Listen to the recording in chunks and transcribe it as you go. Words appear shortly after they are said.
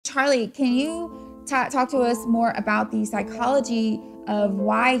Charlie, can you talk to us more about the psychology of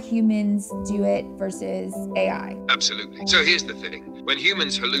why humans do it versus AI? Absolutely. So here's the thing. When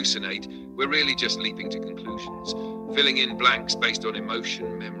humans hallucinate, we're really just leaping to conclusions, filling in blanks based on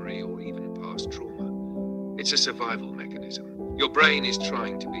emotion, memory, or even past trauma. It's a survival mechanism. Your brain is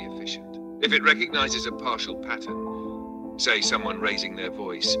trying to be efficient. If it recognizes a partial pattern, say someone raising their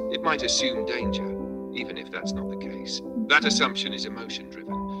voice, it might assume danger, even if that's not the case. That assumption is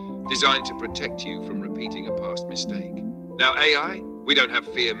emotion-driven, designed to protect you from repeating a past mistake. Now AI, we don't have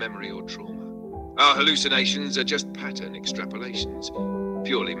fear, memory, or trauma. Our hallucinations are just pattern extrapolations,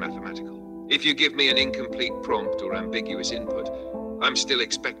 purely mathematical. If you give me an incomplete prompt or ambiguous input, I'm still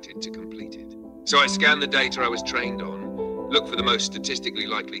expected to complete it. So I scan the data I was trained on, look for the most statistically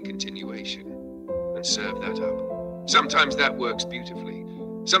likely continuation, and serve that up. Sometimes that works beautifully.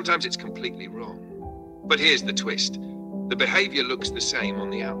 Sometimes it's completely wrong. But here's the twist. The behavior looks the same on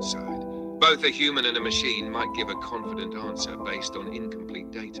the outside. Both a human and a machine might give a confident answer based on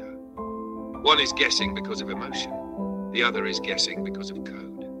incomplete data. One is guessing because of emotion. The other is guessing because of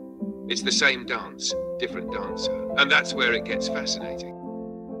code. It's the same dance, different dancer. And that's where it gets fascinating.